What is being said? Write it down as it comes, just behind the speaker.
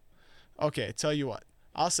Okay, tell you what.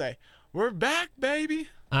 I'll say, we're back, baby.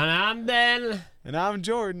 And I'm Ben. And I'm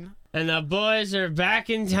Jordan. And the boys are back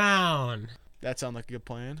in town. That sounds like a good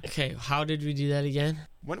plan. Okay, how did we do that again?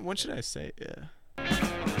 When should I say it? Yeah.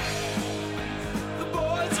 The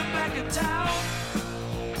boys are back in town.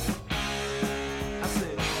 I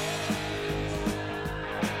said,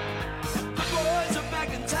 the boys are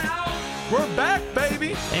back in town. We're back,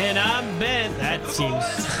 baby. And I'm Ben. That seems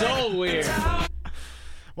so weird.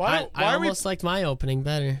 Why I are we? almost liked my opening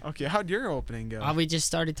better. Okay, how'd your opening go? We just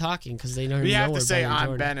started talking because they don't we know have we're to say Ben and I'm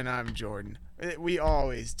Jordan. Ben and I'm Jordan. We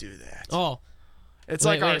always do that. Oh, It's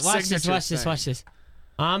wait, like our watch signature this, watch this.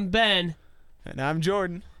 I'm Ben. And I'm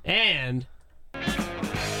Jordan. And The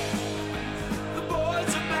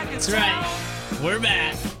boys are back in that's town. right. We're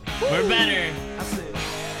back. We're better. I said,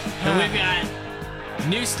 And we've got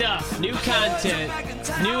new stuff, new content,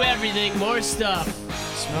 new everything, more stuff.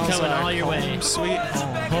 Smells Coming like all your home, way. Sweet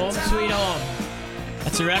home. Home sweet home.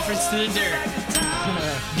 That's a reference to the dirt.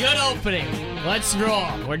 Good opening. Let's roll.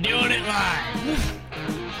 We're doing it live.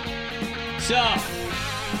 So,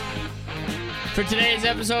 for today's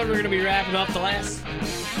episode, we're going to be wrapping up the last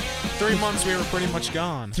 3 months we were pretty much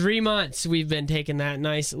gone. 3 months. We've been taking that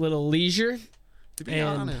nice little leisure. To be And-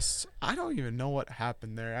 honest, I don't even know what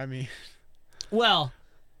happened there. I mean, Well,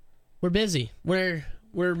 we're busy. We're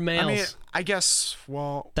males I guess,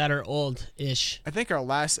 well, that are old-ish. I think our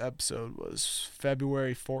last episode was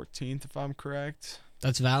February 14th, if I'm correct.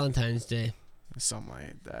 That's Valentine's Day. Something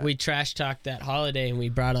like that. We trash talked that holiday and we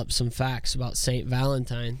brought up some facts about Saint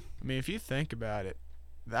Valentine. I mean, if you think about it,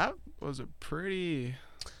 that was a pretty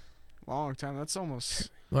long time. That's almost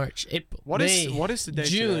March, April, what May, is the date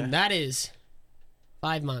June. today? That is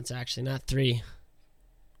 5 months actually, not 3.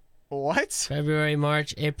 What? February,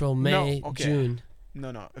 March, April, May, okay. June.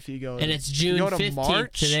 No. If you go And it's if you June go to 15th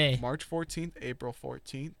March, today. March 14th, April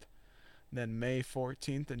 14th, then May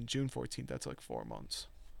 14th, and June 14th. That's like 4 months.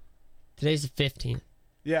 Today's the 15th.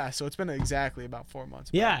 Yeah, so it's been exactly about 4 months.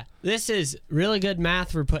 Yeah, this is really good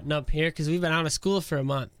math we're putting up here because we've been out of school for a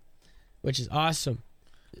month, which is awesome.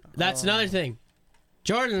 That's another thing.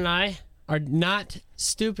 Jordan and I are not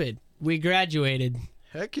stupid. We graduated.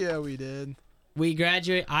 Heck yeah, we did.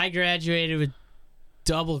 I graduated with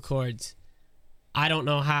double chords. I don't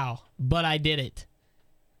know how, but I did it.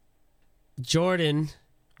 Jordan's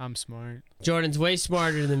I'm smart. way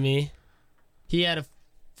smarter than me. He had a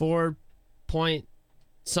 4 point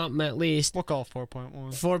something at least. We'll call it 4.1.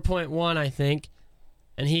 4.1, I think.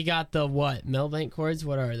 And he got the what? Milbank chords?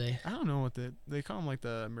 What are they? I don't know what they call them, like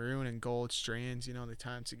the maroon and gold strands. You know, they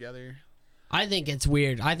tie them together. I think it's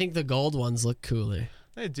weird. I think the gold ones look cooler.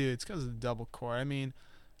 They do. It's because of the double chord. I mean,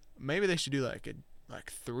 maybe they should do like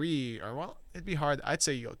 3 or well, it'd be hard. I'd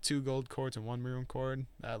say you go 2 gold chords and 1 maroon chord.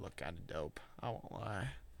 That'd look kind of dope. I won't lie.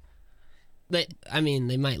 They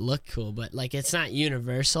might look cool, but like it's not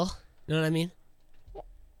universal. You know what I mean?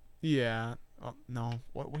 Yeah. Oh, no.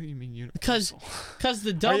 What do you mean Because universal?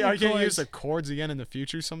 the double Are you gonna chords. use the chords again in the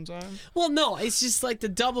future sometime? Well, no, it's just like the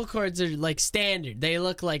double chords are like standard. They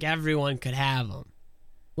look like everyone could have them.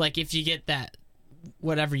 Like if you get that,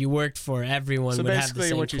 whatever you worked for, everyone So would have the basically,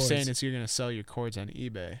 same what you're chords. saying is you're gonna sell your chords on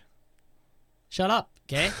eBay. Shut up,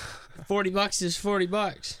 okay? $40 is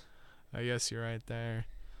 $40. I guess you're right there.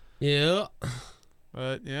 Yeah.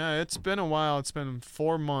 But yeah, it's been a while. It's been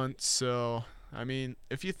 4 months. So I mean,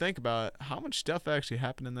 if you think about it, how much stuff actually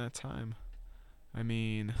happened in that time? I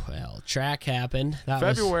mean, Well, track happened. That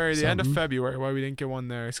February, was the end of something. February. Why we didn't get one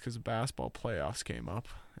there is because the basketball playoffs came up,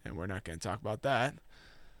 and we're not going to talk about that.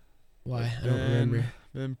 Why? I don't remember.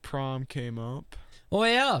 Then prom came up. Oh,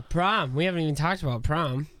 yeah, prom. We haven't even talked about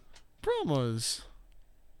prom. Prom was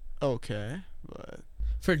okay, but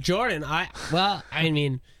For Jordan, I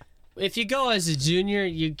mean, if you go as a junior,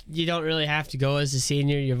 you don't really have to go as a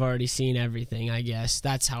senior. You've already seen everything, I guess.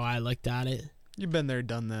 That's how I looked at it. you've been there,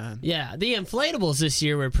 done that. Yeah, the inflatables this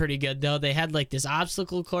year were pretty good, though. They had, like, this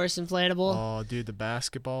obstacle course inflatable. Oh, dude, the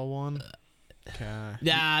basketball one. Okay.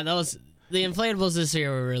 Yeah, the inflatables this year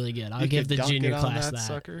were really good. I'll You give could the dunk junior it on class that that.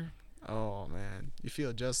 sucker. Oh man, you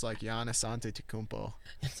feel just like Giannis Antetokounmpo.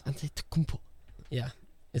 It's Antetokounmpo. Yeah,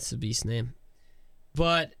 it's the beast name.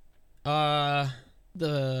 But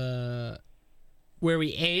the where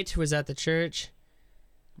we ate was at the church.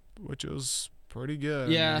 Which was pretty good.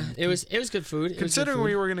 Yeah, I mean, it was good food. It was good Considering food.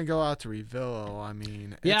 we were gonna go out to Revillo, I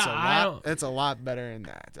mean, Yeah, it's a I lot. It's a lot better than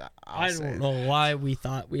that. I'll I say don't that. know why we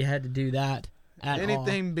thought we had to do that at all.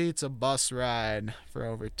 Anything beats a bus ride for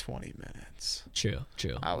over 20 minutes. True.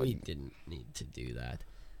 I We wouldn't- didn't need to do that.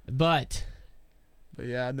 But But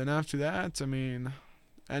yeah, then after that, I mean,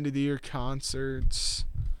 end of the year concerts.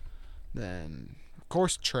 Then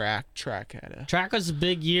course, track. Track had a. Track was a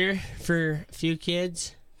big year for a few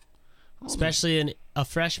kids, especially a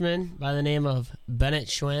freshman by the name of Bennett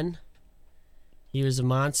Schwen. He was a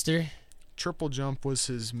monster. Triple jump was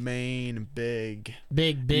his main big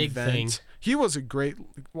Big event. thing. He was a great.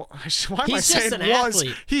 Why am I He's saying just an was?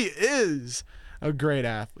 athlete. He is a great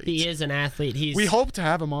athlete. He is an athlete. We hope to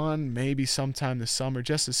have him on maybe sometime this summer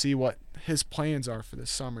just to see what his plans are for this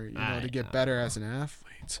summer. To get better as an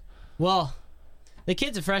athlete. Well, the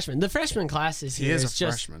kid's a freshman. The freshman class is He here. is a It's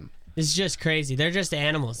just, freshman. It's just crazy. They're just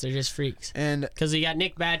animals. They're just freaks. And Because we got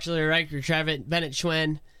Nick Batchelor, Riker Trevitt, Bennett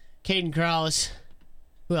Schwen, Caden Krause.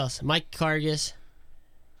 Who else? Mike Cargis.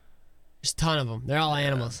 There's a ton of them. They're all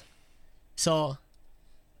animals. So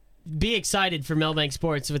be excited for Millbank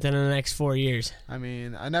sports within the next 4 years. I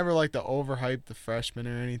mean, I never like to overhype the freshmen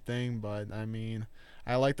or anything, but I mean,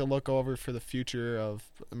 I like to look over for the future of,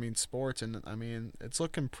 sports, and I mean, it's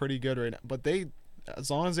looking pretty good right now. But as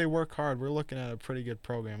long as they work hard, we're looking at a pretty good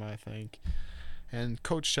program, I think. And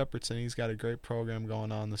Coach Shepardson, he's got a great program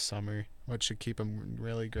going on this summer, which should keep him in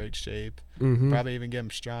really great shape. Mm-hmm. Probably even get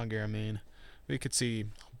him stronger. I mean, we could see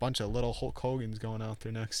a bunch of little Hulk Hogan's going out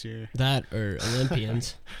there next year. That or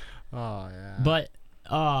Olympians. Oh, yeah. But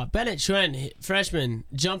Bennett Schwen, freshman,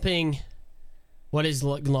 jumping. What is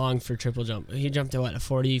long for triple jump? He jumped to what, a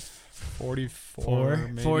 44,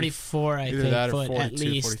 maybe. 44, I Either think, that or foot 42, at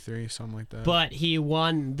least. 43, something like that. But he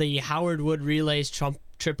won the Howard Wood Relays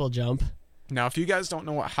triple jump. Now, if you guys don't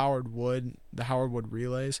know what the Howard Wood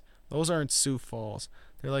Relays, those are in Sioux Falls.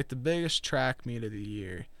 They're like the biggest track meet of the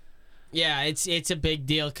year. Yeah, it's a big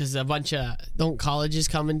deal because a bunch of colleges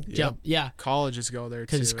come and jump. Yeah, Colleges go there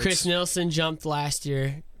too. because Chris Nilsson jumped last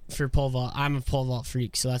year for pole vault. I'm a pole vault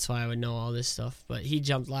freak, so that's why I would know all this stuff. But he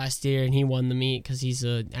jumped last year and he won the meet because he's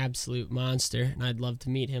an absolute monster, and I'd love to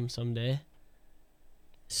meet him someday.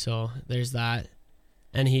 So there's that,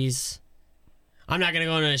 and I'm not gonna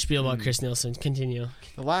go into a spiel about Chris Nilsson. Continue.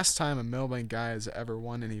 The last time a Millbank guy has ever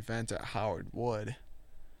won an event at Howard Wood,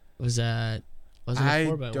 Was it a I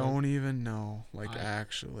 4x1? don't even know.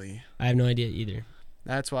 Actually, I have no idea either.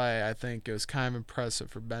 that's why I think it was kind of impressive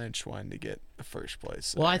for Bennett Schwen to get the first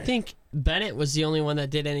place. Well, I there. think Bennett was the only one that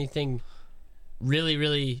did anything really,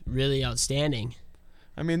 really, really outstanding.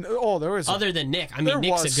 I mean, there was Other than Nick. I mean,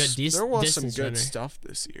 Nick's a good there was some distance good runner. stuff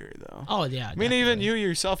this year, though. Oh yeah. I mean, even definitely. you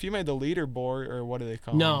yourself, you made the leaderboard, or what do they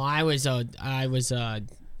call No, it? I was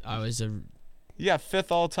a. You got 5th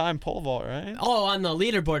all-time pole vault, right? Oh, on the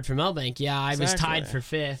leaderboard for Millbank, yeah, I was tied Exactly.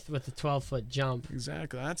 for 5th with a 12-foot jump.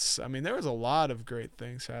 Exactly. There was a lot of great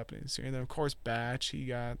things happening this year. And then, of course, Batch, he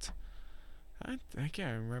got, I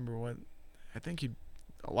can't remember what, I think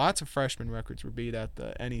lots of freshman records were beat at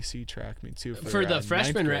the NEC track meet, too. For the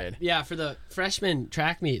freshman, grade. for the freshman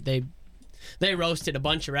track meet, they roasted a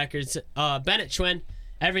bunch of records. Bennett Schwen,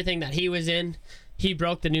 everything that he was in, he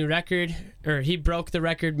broke the new record, or he broke the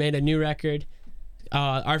record, made a new record.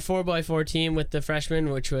 Our 4x4 team with the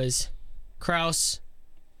freshmen, which was Kraus,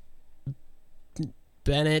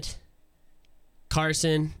 Bennett,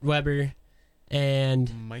 Carson, Weber,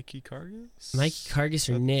 and Mikey Cargis? Mikey Cargis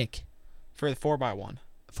or Nick. For the 4x1.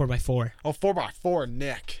 4x4. Oh, 4x4,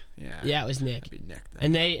 Nick. Yeah. Yeah, it was Nick. That'd be Nick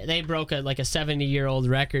then. And they broke a 70-year-old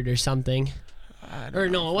record or something. I don't Or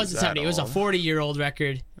know no, if it wasn't that 70. It was a old. 40-year-old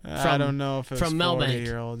record. I don't know if it was from Millbank.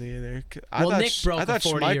 40-year-old either. Well, Nick broke I a thought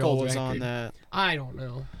 40-year-old Schmeichel was on record. that. I don't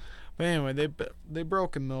know. But anyway, they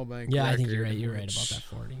broke a Millbank Yeah, record. I think you're right. You're right about which that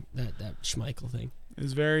 40. That Schmeichel thing.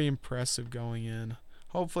 is very impressive going in.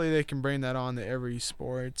 Hopefully they can bring that on to every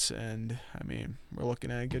sports, and we're looking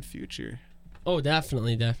at a good future. Oh,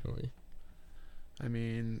 definitely.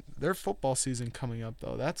 Their football season coming up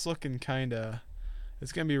though, that's looking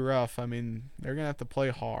it's gonna be rough. They're gonna have to play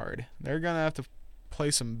hard. They're gonna have to play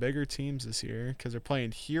some bigger teams this year because they're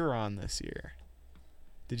playing Huron this year.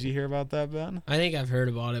 Did you hear about that, Ben? I think I've heard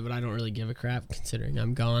about it, but I don't really give a crap considering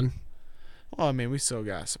I'm gone. Well, we still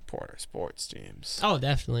gotta support our sports teams. Oh,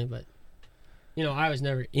 definitely, but I was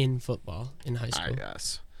never in football in high I school.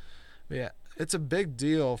 guess. But yeah, it's a big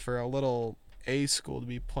deal for a little A school to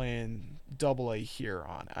be playing AA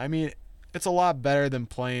Huron. It's a lot better than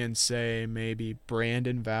playing, say, maybe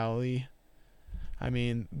Brandon Valley.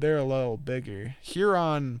 They're a little bigger.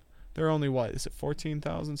 Huron, they're only what? Is it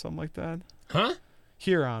 14,000, something like that? Huh?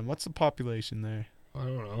 Huron, what's the population there? I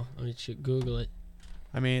don't know. Let me Google it.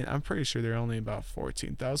 I'm pretty sure they're only about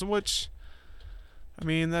 14,000, which,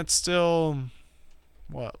 that's still,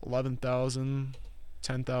 what, 11,000,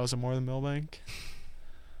 10,000 more than Millbank?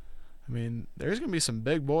 There's going to be some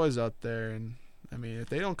big boys out there, and, if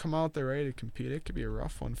they don't come out there ready to compete, it could be a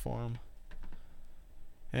rough one for them.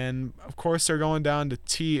 And of course, they're going down to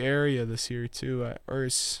T area this year too. I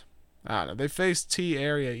don't know. They face T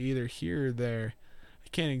area either here or there. I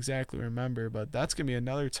can't exactly remember, but that's gonna be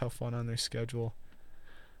another tough one on their schedule.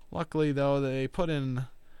 Luckily, though, they put in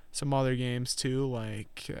some other games too,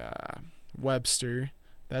 like Webster.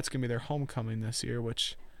 That's gonna be their homecoming this year,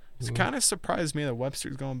 which has kind of surprised me that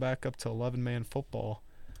Webster's going back up to 11-man football.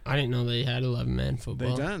 I didn't know they had 11-man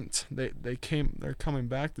football. They didn't. They're coming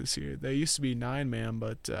back this year. They used to be 9-man,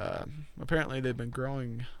 but apparently they've been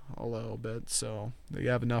growing a little bit, so they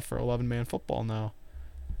have enough for 11-man football now.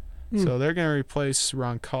 So they're gonna replace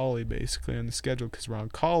Roncalli basically on the schedule because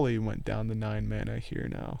Roncalli went down to 9-man. I hear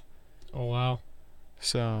now. Oh wow.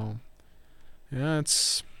 So yeah,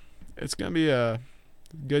 it's gonna be a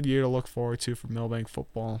good year to look forward to for Millbank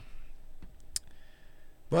football.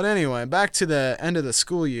 But anyway, back to the end of the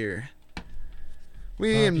school year.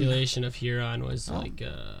 Population of Huron was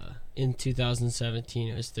in 2017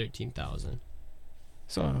 it was 13,000.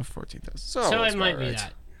 So 14,000. So it's it might about be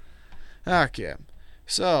right. that. Okay.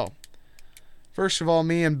 So first of all,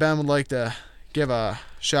 me and Ben would like to give a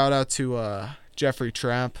shout out to Jeffrey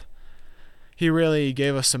Tramp. He really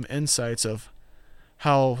gave us some insights of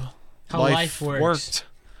how life worked.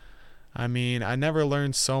 I mean, I never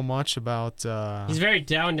learned so much about He's very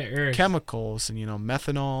down to earth. chemicals and,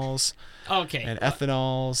 methanols Okay. and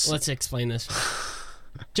ethanols. Let's explain this.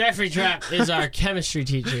 Jeffrey Trapp is our chemistry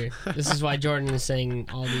teacher. This is why Jordan is saying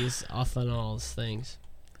all these ethanols things.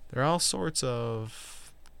 They're all sorts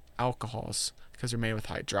of alcohols because they're made with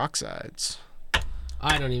hydroxides.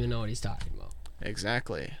 I don't even know what he's talking about.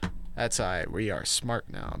 Exactly. That's why we are smart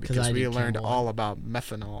now 'Cause because I we did learned Chem all about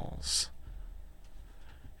methanols.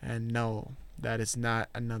 And no, that is not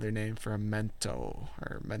another name for a mento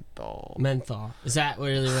or menthol. Menthol. Is that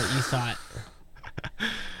really what you thought?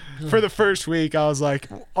 For the first week, I was like,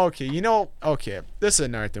 okay, this is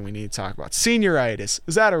another thing we need to talk about. Senioritis.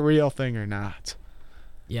 Is that a real thing or not?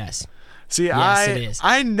 Yes. See, Yes, it is.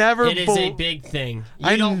 I never It is a big thing. You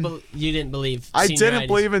didn't believe I didn't senioritis.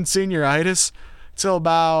 believe in senioritis till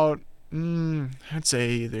about, I'd say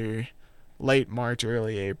either late March,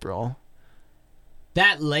 early April.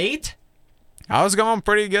 That late? I was going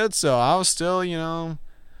pretty good, so I was still,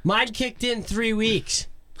 Mine kicked in 3 weeks.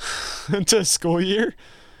 into school year.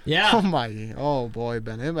 Yeah. Oh boy,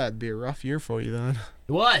 Ben, it might be a rough year for you then.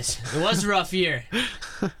 It was a rough year.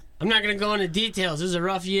 I'm not going to go into details. It was a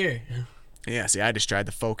rough year. Yeah, see, I just tried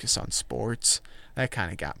to focus on sports. That kind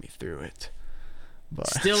of got me through it. But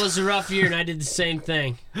Still was a rough year, and I did the same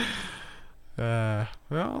thing.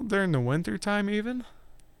 well, during the winter time even.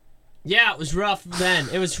 Yeah, it was rough then.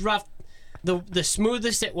 It was rough. The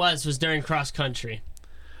smoothest it was during cross country.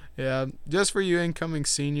 Yeah, just for you incoming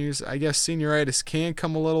seniors, I guess senioritis can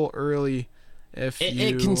come a little early if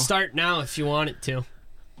It can start now if you want it to.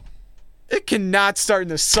 It cannot start in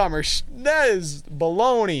the summer. That is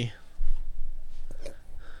baloney.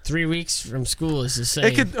 3 weeks from school is the same.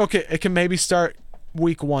 It can maybe start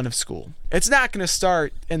week 1 of school. It's not going to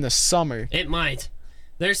start in the summer. It might.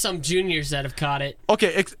 There's some juniors that have caught it.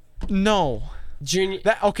 Okay, no. Junior.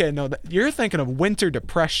 You're thinking of winter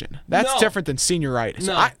depression. That's No. different than senioritis.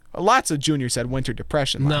 No. Lots of juniors had winter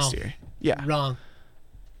depression last year. Yeah.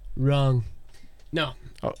 Wrong. No.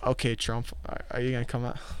 Oh, okay, Trump. Are you going to come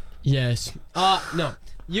out? Yes. No.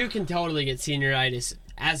 You can totally get senioritis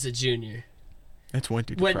as a junior. It's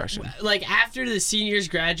winter depression. Like after the seniors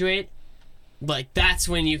graduate, like that's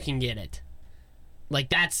when you can get it. Like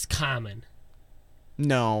that's common.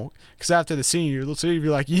 No, because after the senior, let's say you'd be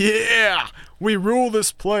like, yeah, we rule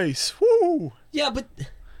this place. Woo! Yeah, but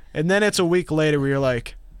And then it's a week later where you're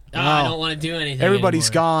like, I wow, don't want to do anything. everybody's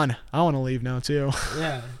anymore. gone. I want to leave now too.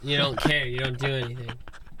 Yeah, you don't care. You don't do anything.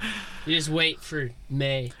 You just wait for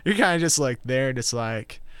May. You're kind of just like there, just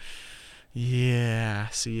like, yeah.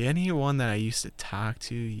 See, anyone that I used to talk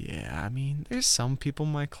to, yeah. I mean, there's some people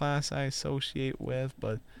in my class I associate with,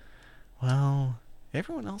 but, well,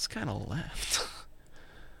 everyone else kind of left.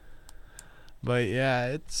 But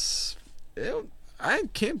yeah, I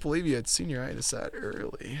can't believe you had senioritis that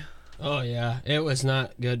early. Oh yeah, it was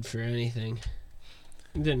not good for anything.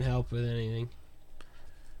 It didn't help with anything.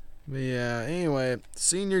 But yeah, anyway,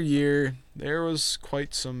 senior year, there was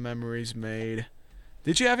quite some memories made.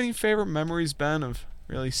 Did you have any favorite memories, Ben, of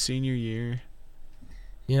really senior year?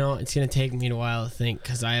 You know, it's gonna take me a while to think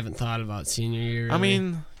because I haven't thought about senior year. Really. I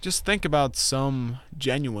mean, just think about some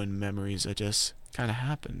genuine memories that just kind of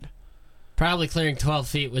happened. probably clearing 12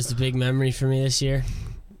 feet was the big memory for me this year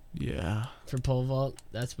Yeah. for pole vault.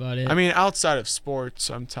 That's about it. I mean, outside of sports,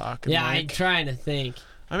 I'm talking. yeah, I'm like, trying to think.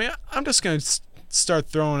 I mean, I'm just gonna start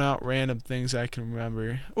throwing out random things I can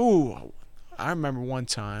remember. Ooh, I remember one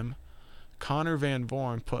time, Connor Van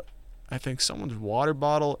Vorn put, I think, someone's water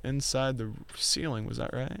bottle inside the ceiling. Was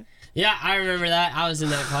that right? Yeah, I remember that. I was in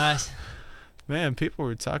that class. Man, people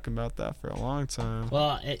were talking about that for a long time.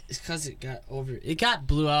 Well, it's because it got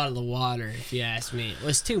blew out of the water, if you ask me. It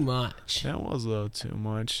was too much. That was a little too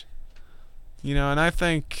much. You know, and I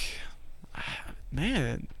think,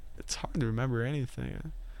 man, it's hard to remember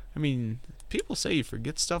anything. I mean, people say you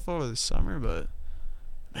forget stuff over the summer, but,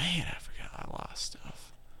 man, I forgot a lot of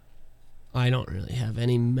stuff. I don't really have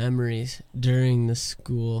any memories during the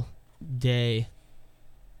school day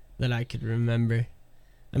that I could remember.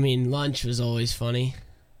 I mean, lunch was always funny.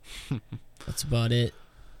 That's about it.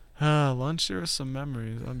 Lunch, there were some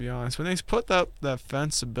memories, I'll be honest. When they put that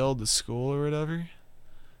fence to build the school or whatever,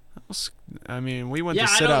 that was, I mean, we went to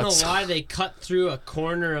sit I don't outside. know why they cut through a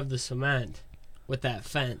corner of the cement with that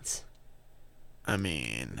fence. I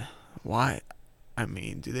mean, why? I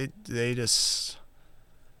mean, do they just...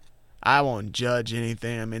 I won't judge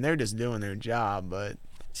anything. I mean, they're just doing their job, but...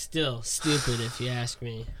 Still stupid if you ask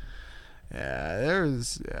me. Yeah,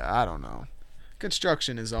 I don't know.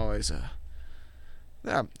 Construction is always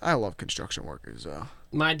yeah, I love construction workers, though.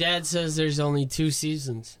 My dad says there's only 2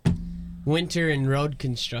 seasons. Winter and road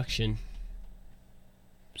construction.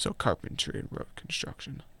 So carpentry and road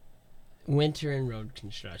construction. Winter and road So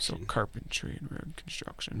construction. carpentry and road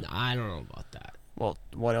construction. I don't know about that. Well,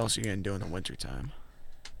 what else are you going to do in the wintertime?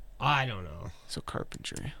 I don't know. So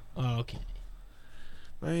carpentry. Oh, okay.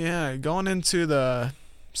 But yeah, going into the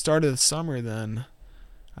start of the summer then,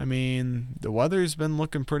 I mean, the weather's been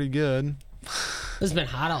looking pretty good. It's been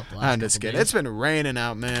hot out the last I'm just couple kidding. days. It's been raining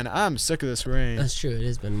out, man. I'm sick of this rain. That's true. It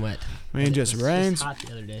has been wet. I mean, it just was rains. hot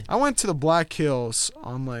the other day. I went to the Black Hills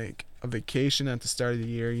on like a vacation at the start of the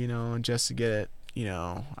year, you know, and just to get it, you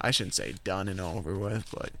know, I shouldn't say done and over with,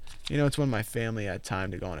 but you know, it's when my family had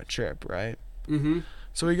time to go on a trip, right? Mm-hmm.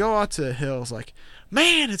 So we go out to the hills like,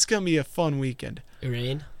 man, it's going to be a fun weekend. It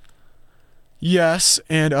rained? Yes,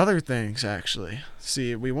 and other things actually.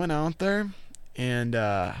 See, we went out there and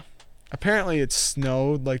apparently it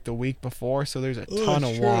snowed like the week before, so there's a ton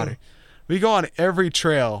of true. water. We go on every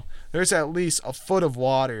trail. There's at least a foot of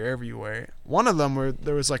water everywhere. One of them where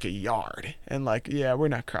there was like a yard, and like, yeah, we're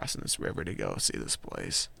not crossing this river to go see this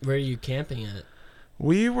place. Where are you camping at?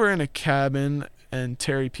 We were in a cabin in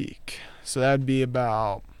Terry Peak, so that'd be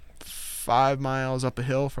about 5 miles up a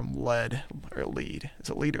hill from Lead or Lead. Is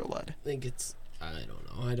it Lead or Lead? I think it's... I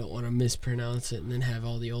don't know. I don't want to mispronounce it and then have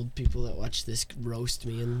all the old people that watch this roast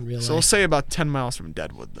me in real So we'll life. say about 10 miles from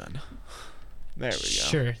Deadwood then. There we go.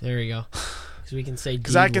 Sure, there we go. Because we can say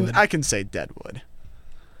Because Deadwood. I can say Deadwood.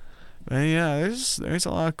 But yeah, there's a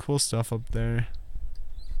lot of cool stuff up there.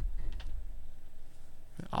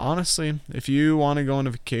 Honestly, if you want to go on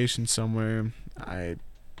a vacation somewhere, I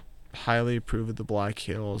highly approve of the Black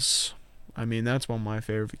Hills. I mean, that's one of my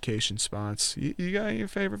favorite vacation spots. You got your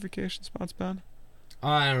favorite vacation spots, Ben?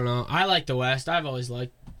 I don't know. I like the West. I've always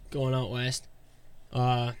liked going out West.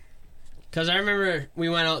 Because I remember we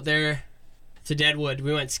went out there to Deadwood.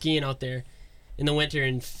 We went skiing out there in the winter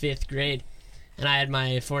in 5th grade. And I had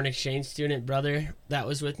my foreign exchange student brother that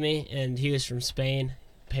was with me. And he was from Spain,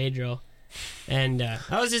 Pedro. And that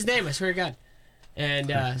was his name, I swear to God.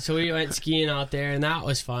 And so we went skiing out there, and that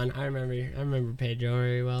was fun. I remember Pedro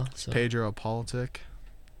very well. So. Pedro a politic?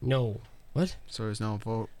 No. What? So there's no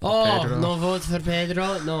vote for Oh, Pedro? no vote for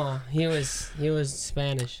Pedro? No, he was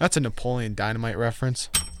Spanish. That's a Napoleon Dynamite reference.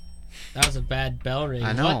 That was a bad bell ring.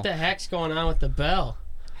 I know. What the heck's going on with the bell?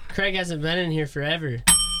 Craig hasn't been in here forever.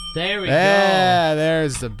 There we Yeah,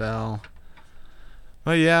 there's the bell.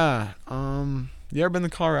 But yeah, you ever been to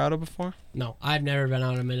Colorado before? go. No, I've never been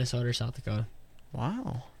out of Minnesota or South Dakota.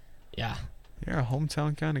 Wow. Yeah, You're a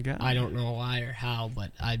hometown kind of guy. I don't know why or how,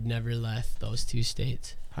 but I've never left those 2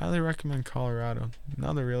 states. Highly recommend Colorado.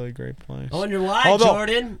 Another really great place. I wonder why, Although,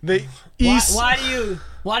 Jordan. The east. Why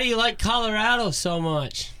do you like Colorado so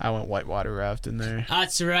much? I went whitewater rafting there.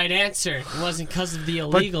 That's the right answer. It wasn't because of the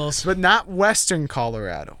illegals. But not western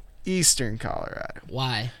Colorado. Eastern Colorado.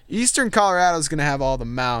 Why? Eastern Colorado is going to have all the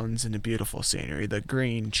mountains and the beautiful scenery, the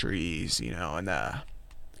green trees, you know, and the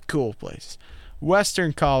cool places.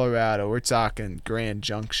 Western Colorado, we're talking Grand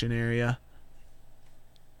Junction area.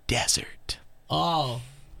 Desert. Oh,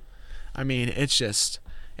 I mean, it's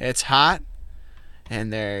hot,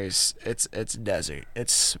 and it's desert.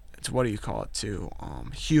 It's what do you call it too?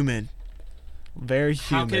 Humid. Very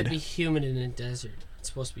how could humid. it be humid in a desert? It's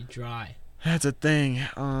supposed to be dry. That's a thing.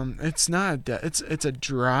 It's not. It's a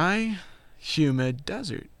dry, humid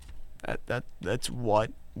desert. That's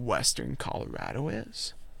what Western Colorado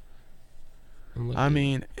is. I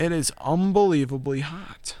mean, it is unbelievably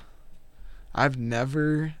hot. I've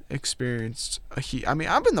never experienced a heat. I mean,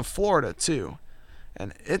 I've been to Florida too,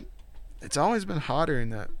 and it's always been hotter than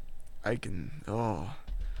that.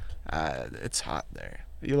 It's hot there.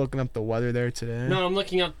 Are you looking up the weather there today? No, I'm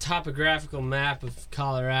looking up topographical map of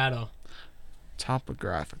Colorado.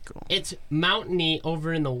 Topographical. It's mountainy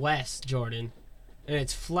over in the west, Jordan, and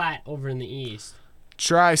it's flat over in the east.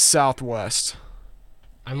 Try Southwest.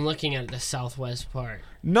 I'm looking at the southwest part.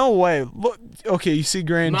 No way. Look. Okay, you see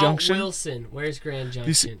Grand Mount Junction? Wilson. Where's Grand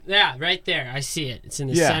You see- Junction? Yeah, right there. I see it. It's in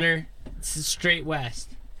the Yeah. center. It's straight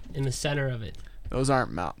west, in the center of it. Those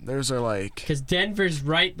aren't mountains. Those are like. Because Denver's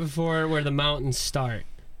right before where the mountains start.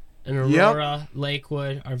 And Yep. Aurora,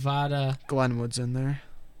 Lakewood, Arvada. Glenwood's in there.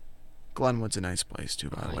 Glenwood's a nice place too,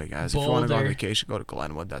 by the way, guys. If you want to go on Boulder. vacation, go to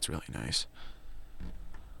Glenwood. That's really nice.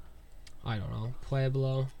 I don't know.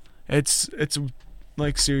 Pueblo. It's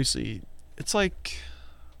like seriously, it's like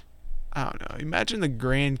I don't know. Imagine the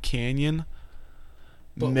Grand Canyon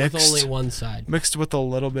But mixed with only one side. mixed with a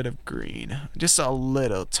little bit of green, just a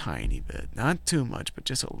little tiny bit, not too much, but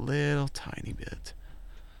just a little tiny bit.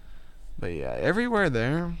 But yeah, everywhere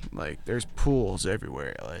there, like there's pools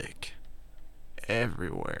everywhere, like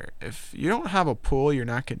everywhere. If you don't have a pool, you're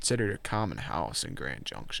not considered a common house in Grand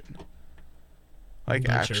Junction. Like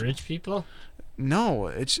Bunch of actually, rich people. no,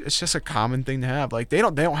 it's just a common thing to have. Like they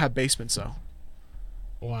don't have basements though,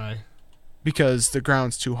 Why? because the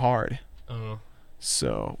ground's too hard. Oh.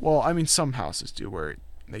 So, well, I mean, some houses do where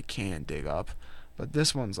they can dig up, but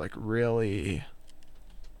this one's like really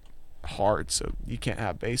hard, so you can't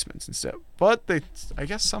have basements instead. But I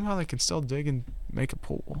guess somehow they can still dig and make a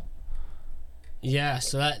pool. Yeah,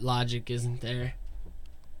 so that logic isn't there.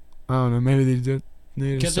 I don't know. Maybe they did.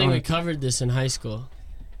 Good thing we covered this in high school.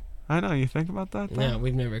 I know. You think about that? Though? Yeah,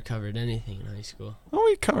 we've never covered anything in high school. Well,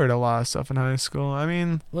 we covered a lot of stuff in high school. I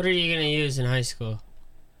mean, What are you going to use in high school?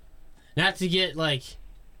 Not to get like,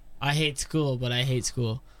 I hate school, but I hate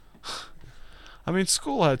school.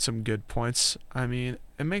 school had some good points. I mean,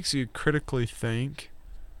 it makes you critically think.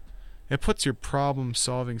 It puts your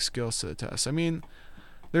problem-solving skills to the test. I mean,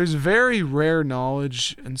 there's very rare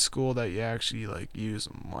knowledge in school that you actually like use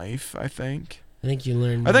in life, I think. I think you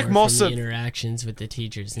learn more I think most from the of- interactions with the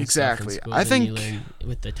teachers and Exactly. stuff in school I than you think- learn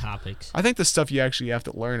with the topics. I think the stuff you actually have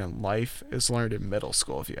to learn in life is learned in middle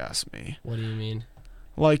school, if you ask me. What do you mean?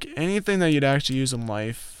 Like, anything that you'd actually use in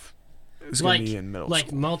life is going to be in middle Like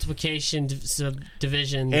school. multiplication,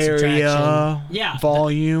 subdivision, Area, subtraction. Yeah.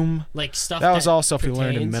 volume. Like stuff That was all stuff we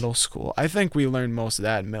learned in pertains. middle school. I think we learned most of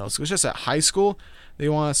that in middle school. It's just at high school, they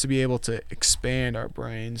want us to be able to expand our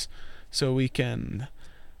brains so we can.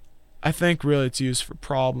 I think really it's used for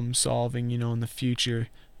problem solving, in the future.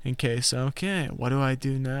 In case, okay, what do I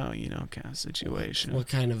do now? Kind of situation. What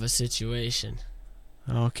kind of a situation?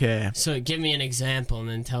 Okay. So give me an example and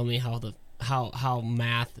then tell me how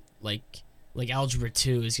math like algebra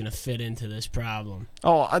 2 is gonna fit into this problem.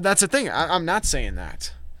 Oh, that's the thing. I'm not saying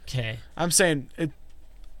that. Okay. I'm saying it.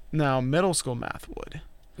 Now, middle school math would.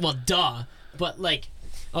 Well, duh. But like,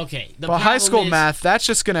 okay. The But high problem school is- math, that's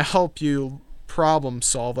just gonna help you problem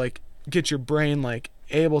solve, like get your brain like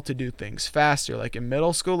able to do things faster. Like in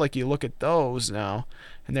middle school, like you look at those now,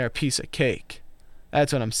 and they're a piece of cake.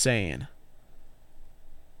 That's what I'm saying.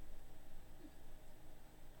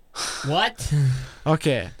 What?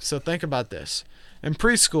 Okay, so think about this. In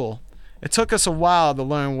preschool, it took us a while to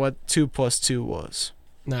learn what 2 plus 2 was.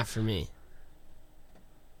 Not for me.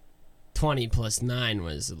 20 plus 9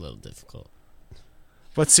 was a little difficult.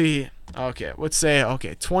 But see, let's say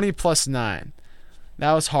 20 plus 9.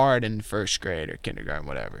 That was hard in first grade or kindergarten,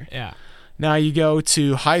 whatever. Yeah. Now you go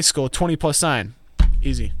to high school, 20 plus 9.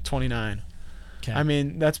 Easy, 29. Okay. I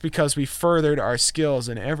mean, that's because we furthered our skills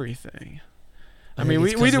in everything. I mean,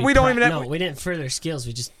 think it's we 'cause don't even have. No, we didn't further skills.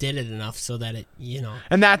 We just did it enough so that it,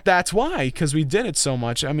 And that's why, because we did it so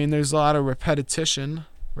much. I mean, there's a lot of repetition.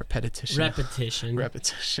 repetition.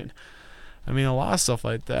 I mean, a lot of stuff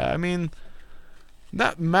like that. I mean,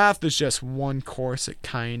 that math is just one course. It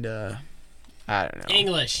kind of, I don't know.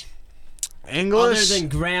 English. English. Other than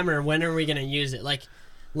grammar, when are we gonna use it? Like,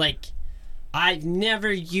 I've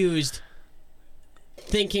never used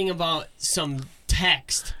thinking about some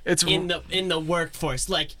text It's in the workforce.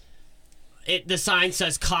 Like, the sign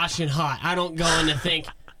says caution hot. I don't go in to think,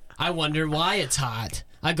 I wonder why it's hot.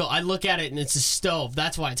 I look at it and it's a stove.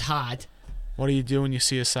 That's why it's hot. What do you do when you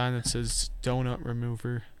see a sign that says donut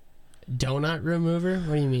remover? Donut remover?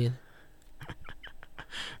 What do you mean?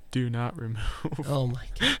 Do not remove. Oh my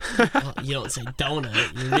god. Well, you don't say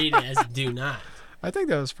donut. You read it as do not. I think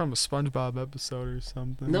that was from a SpongeBob episode or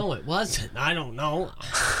something. No, it wasn't. I don't know.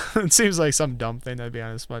 It seems like some dumb thing that'd be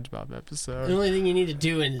on a SpongeBob The episode. only thing you need to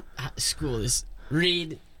do in school is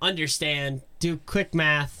read, understand, do quick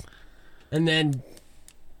math, and then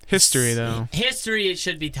History, though. history. It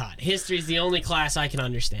should be taught. History is the only class I can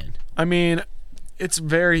understand. I mean, it's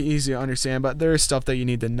very easy to understand, but there's stuff that you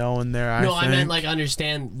need to know in there. No, I meant think. like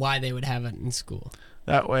understand why they would have it in school.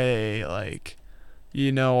 That way, like,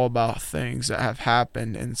 you know about things that have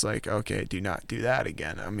happened, and it's like, okay, do not do that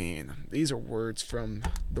again. I mean, these are words from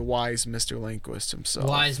the wise Mr. Linquist himself.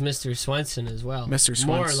 Wise Mr. Swenson as well. Mr.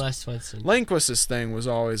 More or Swenson. less Swenson. Linquist's thing was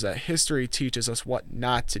always that history teaches us what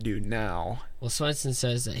not to do now. Well, Swenson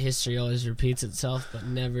says that history always repeats itself, but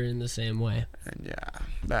never in the same way. And yeah,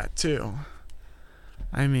 that too.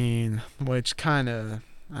 I mean, which kind of,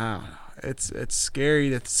 I don't know. It's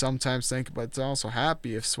scary to sometimes think, but it's also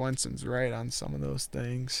happy if Swenson's right on some of those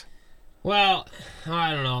things. Well,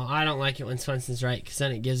 I don't know. I don't like it when Swenson's right, because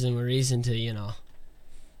then it gives him a reason to,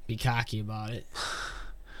 be cocky about it.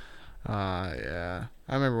 Yeah.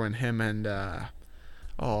 I remember when him and,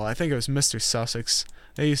 I think it was Mr. Sussex,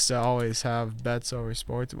 they used to always have bets over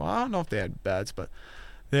sports. Well, I don't know if they had bets, but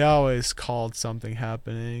they always called something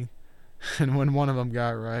happening. And when one of them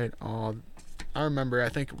got right, I remember, I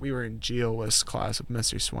think we were in GeoList class with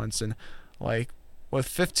Mr. Swenson, like, with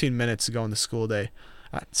 15 minutes to go in the school day.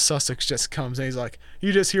 Sussex just comes and he's like,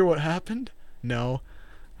 "You just hear what happened?" "No."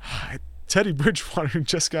 "Teddy Bridgewater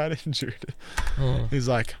just got injured." Oh. He's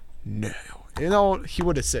like, "No." You know, he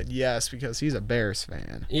would have said yes because he's a Bears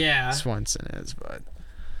fan. Yeah. Swenson is,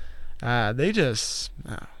 but they just,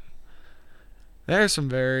 there's some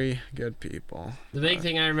very good people. The big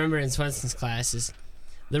thing I remember in Swenson's class is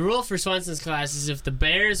the rule for Swenson's class is if the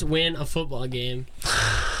Bears win a football game.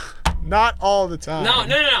 Not all the time. No.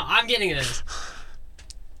 I'm getting to this.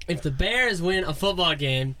 If the Bears win a football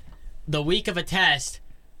game the week of a test,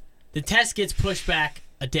 the test gets pushed back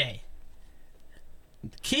a day.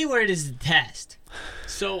 The key word is the test.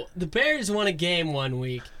 So the Bears won a game one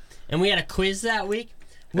week, and we had a quiz that week.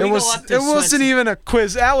 We It go up to wasn't Swenson. even a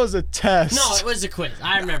quiz. That was a test. No, it was a quiz.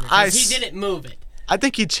 I remember. 'Cause he didn't move it. I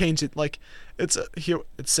think he changed it. Like, it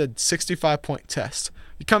said 65-point test.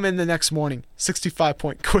 You come in the next morning,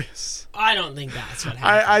 65-point quiz. I don't think that's what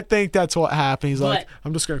happened. I think that's what happened. He's like, But-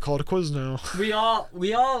 "I'm just gonna call it a quiz now." We all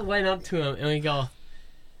went up to him and we go,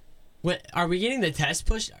 "What? Are we getting the test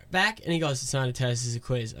pushed back?" And he goes, "It's not a test, it's a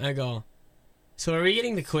quiz." And I go, "So are we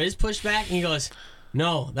getting the quiz pushed back?" And he goes,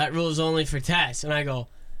 "No, that rule is only for tests." And I go,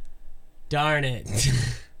 "Darn it."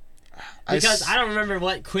 Because I don't remember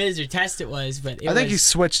what quiz or test it was, but I think he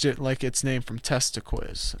switched it like its name from test to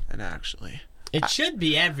quiz. And actually, it should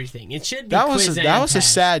be everything. It should be that quiz was and a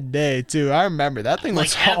test. sad day too. I remember that thing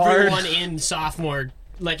was Like hard. everyone in sophomore,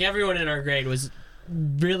 like everyone in our grade was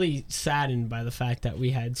really saddened by the fact that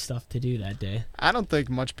we had stuff to do that day. I don't think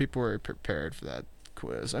much people were prepared for that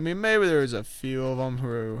quiz. I mean, maybe there was a few of them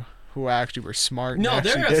who actually were smart and No,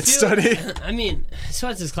 actually there are a did few. study. I mean,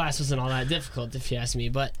 Swenson's class wasn't all that difficult, if you ask me,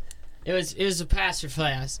 but it was a pass or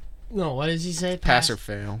class. No, what does he say? Pass or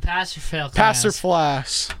fail. Pass or fail class. Pass or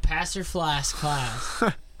flash. Pass or flash class.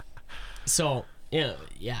 So,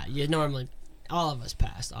 yeah, you normally, all of us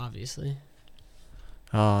passed, obviously,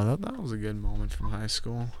 Oh, that was a good moment from high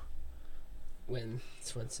school. when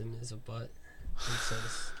Swenson is a butt and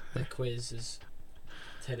says the quiz is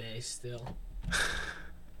today still.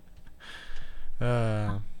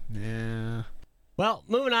 Yeah. Well,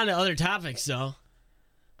 moving on to other topics, though.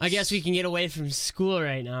 I guess we can get away from school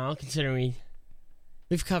right now, considering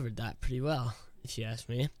we've covered that pretty well, if you ask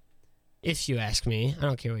me. If you ask me. I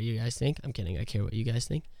don't care what you guys think. I'm kidding. I care what you guys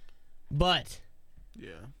think. But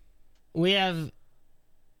Yeah. we have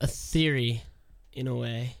a theory, in a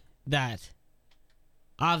way, that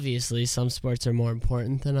obviously some sports are more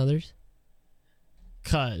important than others.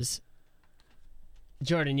 Because,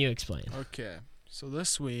 Jordan, you explain. Okay. So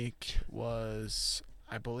this week was,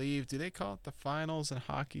 I believe, do they call it the finals in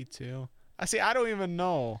hockey too? I don't even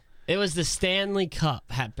know. It was the Stanley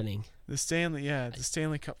Cup happening. The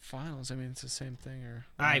Stanley Cup finals. I mean, it's the same thing, or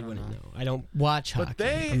I don't wouldn't know. I don't watch hockey. But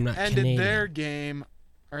they I'm not ended Canadian. their game,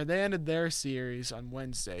 or they ended their series on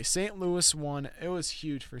Wednesday. St. Louis won. It was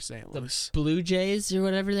huge for St. The Louis. Blue Jays or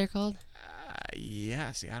whatever they're called.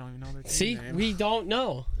 Yeah. See, I don't even know their team See, name. we don't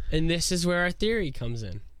know, and this is where our theory comes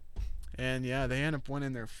in. And yeah, they end up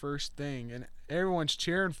winning their first thing, and everyone's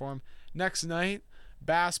cheering for them. Next night,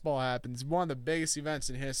 basketball happens. One of the biggest events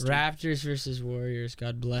in history. Raptors versus Warriors.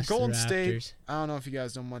 God bless Golden the Raptors. State. I don't know if you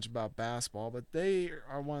guys know much about basketball, but they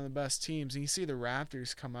are one of the best teams. And you see the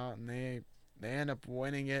Raptors come out, and they end up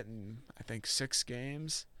winning it in, I think, 6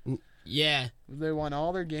 games. Yeah. They won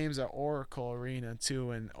all their games at Oracle Arena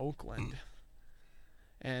too in Oakland.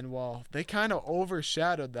 And well, they kind of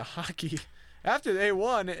overshadowed the hockey. After they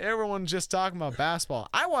won, everyone's just talking about basketball.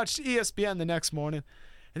 I watched ESPN the next morning,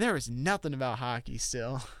 and there was nothing about hockey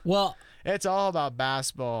still. Well, It's all about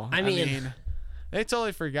basketball. I mean, they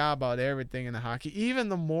totally forgot about everything in the hockey. Even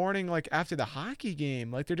the morning, like after the hockey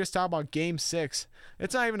game, like they're just talking about Game 6.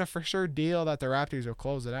 It's not even a for sure deal that the Raptors will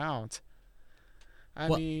close it out. I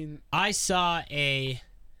Well, mean, I saw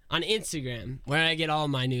on Instagram, where I get all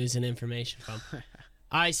my news and information from.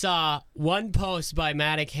 I saw one post by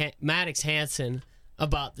Maddox Hansen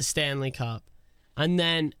about the Stanley Cup. And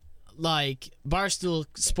then, like, Barstool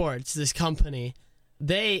Sports, this company,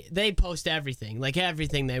 they post everything, like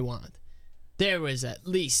everything they want. There was at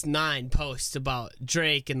least 9 posts about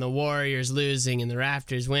Drake and the Warriors losing and the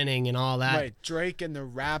Raptors winning and all that. right, Drake and the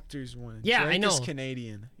Raptors won. Yeah, Drake I know. is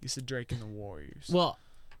Canadian. You said Drake and the Warriors. Well,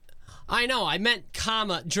 I know. I meant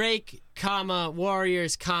comma Drake, comma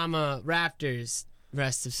Warriors, comma Raptors.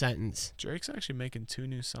 Rest of sentence. Drake's actually making 2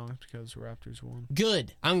 new songs because Raptors won.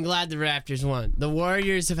 Good. I'm glad the Raptors won. The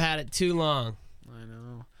Warriors have had it too long. I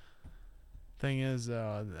know. Thing is,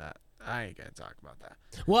 that I ain't gonna talk about that.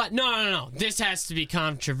 What? No. This has to be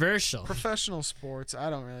controversial. Professional sports, I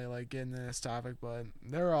don't really like getting into this topic, but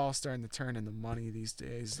they're all starting to turn into money these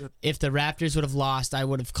days. If the Raptors would have lost, I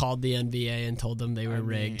would have called the NBA and told them they were I mean,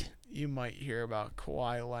 rigged. you might hear about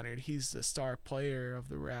Kawhi Leonard. He's the star player of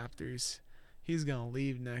the Raptors. He's gonna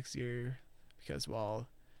leave next year because, well,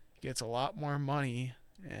 he gets a lot more money,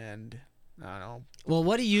 and I don't know. Well,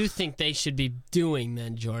 what do you think they should be doing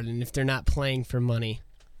then, Jordan, if they're not playing for money?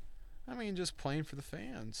 I mean, just playing for the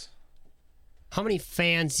fans. How many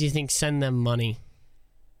fans do you think send them money?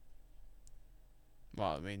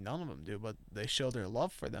 Well, I mean, none of them do, but they show their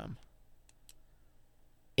love for them.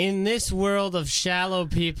 In this world of shallow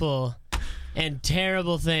people and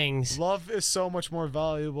terrible things, Love is so much more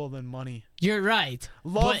valuable than money. you're right.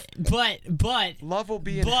 Love- But Love will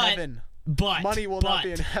be in But- heaven. But Money will not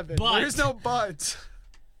be in heaven. but- There's no but.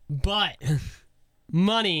 But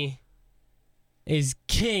money is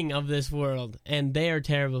king of this world, and they are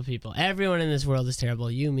terrible people. Everyone in this world is terrible.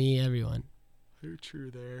 You, me, everyone. You're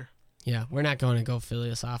true there. Yeah, we're not going to go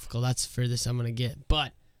philosophical. That's the furthest I'm going to get.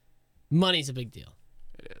 But money's a big deal.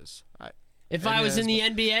 It is. If It I was is, in the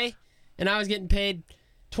NBA and I was getting paid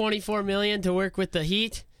 $24 million to work with the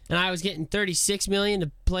Heat, and I was getting $36 million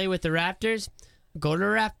to play with the Raptors, go to the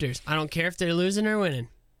Raptors. I don't care if they're losing or winning.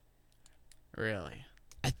 Really.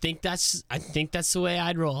 I think that's the way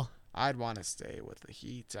I'd roll. I'd want to stay with the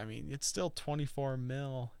Heat. I mean, it's still 24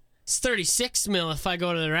 mil. It's 36 mil if I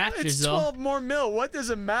go to the Raptors, It's though. 12 more mil. What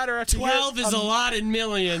does it matter after 12 you is get a lot in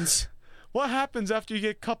millions. What happens after you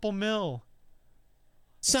get couple mil?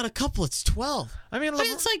 It's not a couple, it's 12. I mean,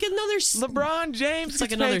 It's like another LeBron James it's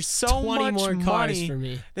like gets another paid so 20 much more cars money for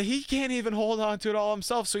me. that he can't even hold on to it all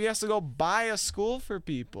himself, so he has to go buy a school for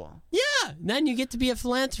people. Yeah, then you get to be a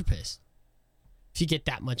philanthropist. If you get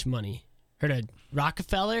that much money. Heard of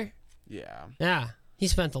Rockefeller? Yeah. Yeah, he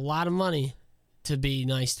spent a lot of money to be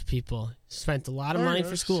nice to people. Spent a lot of money for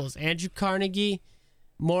Yes. schools. Andrew Carnegie,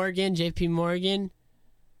 Morgan, J.P. Morgan,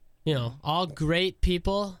 you know, all great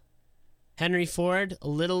people. Henry Ford, a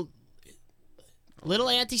little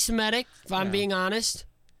anti-Semitic, if I'm Yeah. being honest.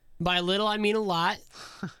 By little, I mean a lot.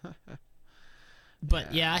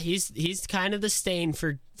 But yeah, he's kind of the stain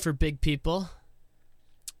for big people.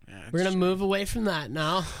 Yeah, We're it's gonna true. move away from that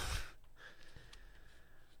now.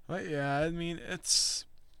 But yeah, I mean, it's.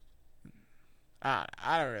 I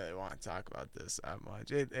don't really want to talk about this that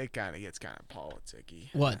much. It kind of gets kind of politicky.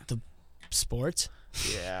 What, the sports?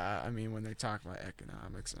 Yeah, I mean, when they're talking about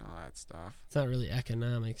economics and all that stuff. It's not really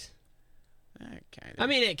economics. Kind of. I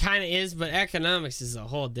mean, it kind of is, but economics is a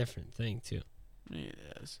whole different thing too. It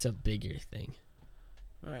is. It's a bigger thing.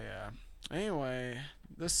 But yeah. Anyway,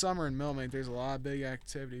 this summer in Millmate, there's a lot of big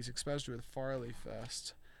activities, especially with Farley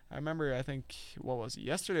Fest. I remember, I think, what was it?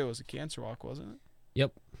 Yesterday was a cancer walk, wasn't it?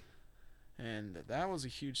 Yep. And that was a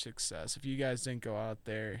huge success. If you guys didn't go out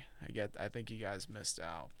there, I think you guys missed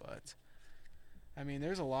out. But I mean,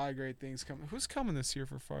 there's a lot of great things coming. Who's coming this year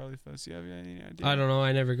for Farley Fest? You have any idea? I don't know.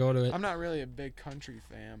 I never go to it. I'm not really a big country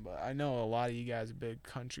fan, but I know a lot of you guys are big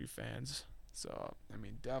country fans. So I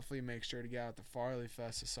mean, definitely make sure to get out to Farley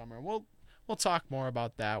Fest this summer. We'll talk more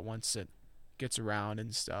about that once it gets around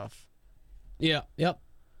and stuff. Yeah. Yep.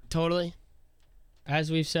 Totally.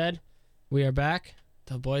 As we've said, we are back.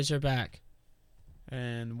 The boys are back.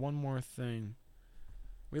 And one more thing.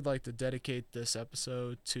 We'd like to dedicate this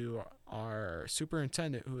episode to our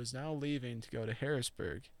superintendent who is now leaving to go to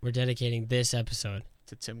Harrisburg, We're dedicating this episode.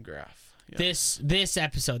 to Tim Graff. This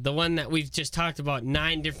episode, the one that we've just talked about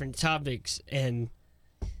 9 different topics, and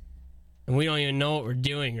we don't even know what we're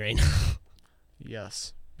doing right now.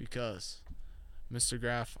 Yes, because Mr.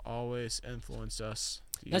 Graff always influenced us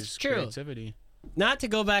to That's use true. creativity. Not to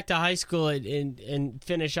go back to high school and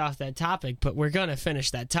finish off that topic, but we're going to finish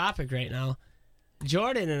that topic right now.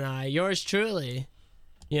 Jordan and I, yours truly,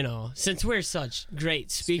 since we're such great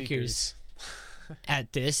speakers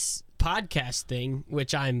at this podcast thing,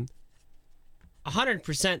 which I'm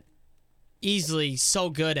 100% easily so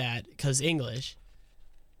good at because English.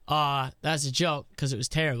 That's a joke because it was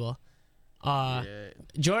terrible. Yeah.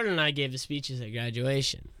 Jordan and I gave the speeches at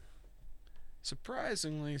graduation.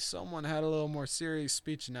 Surprisingly, someone had a little more serious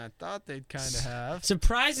speech than I thought they'd kind of have.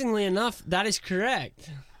 Surprisingly enough, that is correct.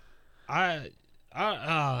 I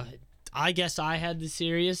guess I had the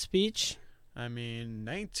serious speech. I mean,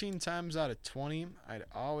 19 times out of 20, I'd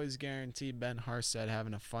always guarantee Ben Harstead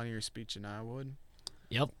having a funnier speech than I would.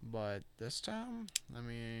 Yep. But this time, I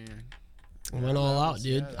mean, Went all out,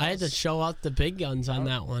 dude. I had to show out the big guns on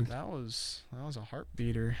that one. That was a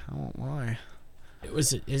heartbeater. I won't lie. It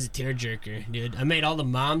was a tearjerker, dude. I made all the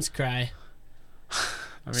moms cry. I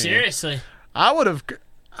mean, Seriously. I would have.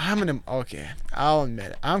 I'll admit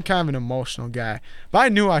it. I'm kind of an emotional guy, but I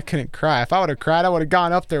knew I couldn't cry. If I would have cried, I would have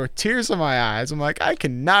gone up there with tears in my eyes. I'm like, I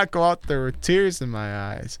cannot go out there with tears in my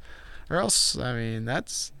eyes, or else, I mean,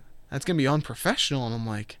 that's gonna be unprofessional. And I'm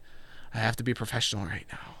like, I have to be professional right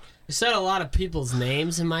now. I said a lot of people's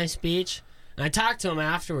names in my speech, and I talked to them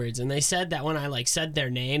afterwards, and they said that when I said their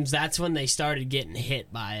names, that's when they started getting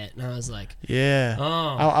hit by it, and I was like, Yeah. oh,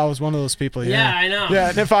 I was one of those people. yeah, I know. Yeah,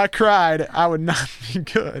 and if I cried, I would not be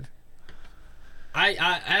good. I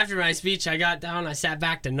after my speech, I got down, I sat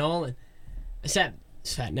back to Nolan. I sat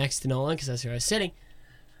next to Nolan because that's where I was sitting.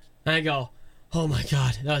 And I go, oh my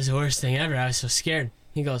God, that was the worst thing ever. I was so scared.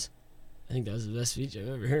 He goes, I think that was the best speech I've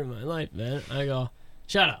ever heard in my life, man. I go,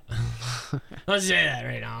 shut up. Don't say that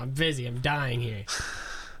right now. I'm busy. I'm dying here.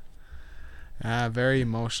 Very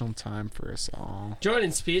emotional time for us all.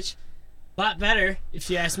 Jordan's speech, a lot better, if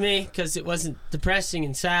you ask me, because it wasn't depressing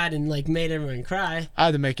and sad and made everyone cry. I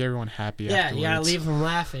had to make everyone happy afterwards. You gotta leave them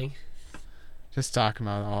laughing. Just talking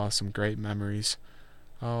about some great memories.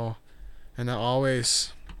 Oh, and then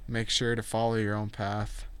always make sure to follow your own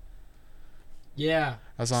path. Yeah.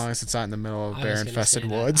 As long as it's not in the middle of I was bear-infested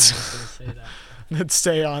gonna say that. woods. I was gonna say that. Let's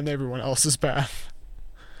stay on everyone else's path.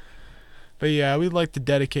 But yeah, we'd like to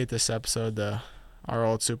dedicate this episode to our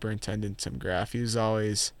old superintendent, Tim Graff. He's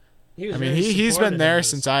always, He was I mean, very he's supportive been there of us.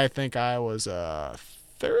 since I think I was a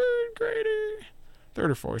third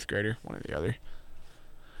or fourth grader, one or the other.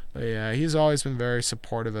 But yeah, he's always been very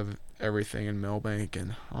supportive of everything in Millbank,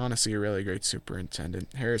 and honestly, a really great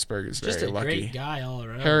superintendent. Harrisburg is Just very a lucky. great guy all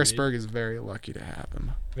around. Harrisburg is very lucky to have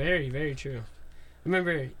him. Dude. Very, very true.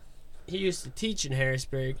 Remember, he used to teach in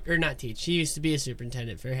Harrisburg, or not teach. He used to be a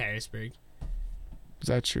superintendent for Harrisburg. Is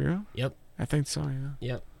that true? Yep. I think so, yeah.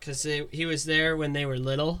 Yep. Because he was there when they were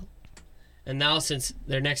little, and now since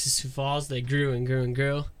they're next to Sioux Falls, they grew and grew and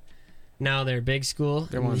grew. Now they're a big school.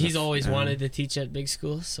 They're one of He's the- always yeah. wanted to teach at big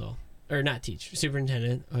school, or not teach,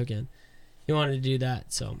 superintendent again. He wanted to do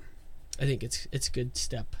that, so I think it's a good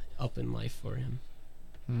step up in life for him.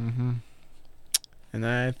 Mm-hmm. And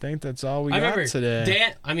I think that's all we I got remember today.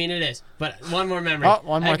 Dan. I mean, it is, but one more memory. Oh,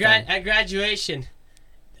 one more thing. At graduation,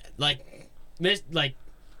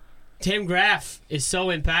 Tim Graff is so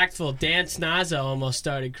impactful. Dan Snaza almost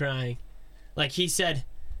started crying. He said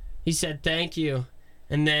thank you,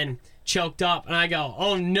 and then choked up, and I go,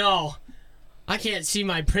 oh no, I can't see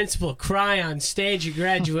my principal cry on stage at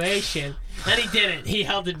graduation. And he didn't. He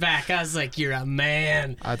held it back. I was like, you're a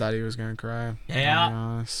man. I thought he was going to cry. Yeah. I'll be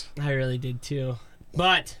honest. I really did too.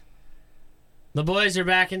 But the boys are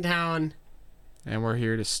back in town. And we're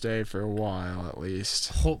here to stay for a while at least.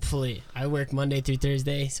 Hopefully. I work Monday through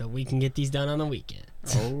Thursday, so we can get these done on the weekend.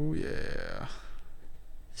 Oh, yeah.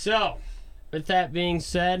 So, with that being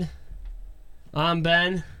said, I'm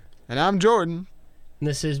Ben, And I'm Jordan. and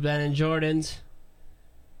this is Ben and Jordan's.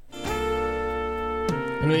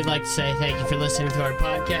 And we'd like to say thank you for listening to our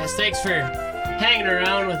podcast. Thanks for hanging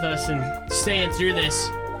around with us and staying through this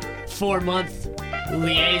 4-month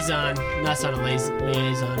liaison. That's not a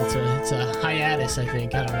liaison. It's a hiatus, I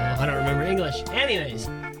think. I don't know. I don't remember English. Anyways,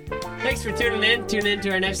 thanks for tuning in. Tune in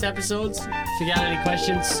to our next episodes. If you got any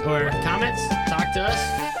questions or comments, talk to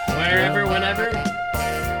us. Wherever, whenever.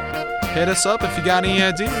 Hit us up if you got any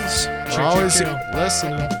ideas. We're True, always true.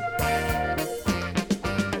 listening.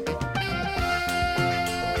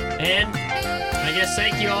 And I guess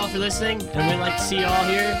thank you all for listening. And we'd like to see you all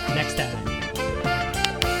here next time.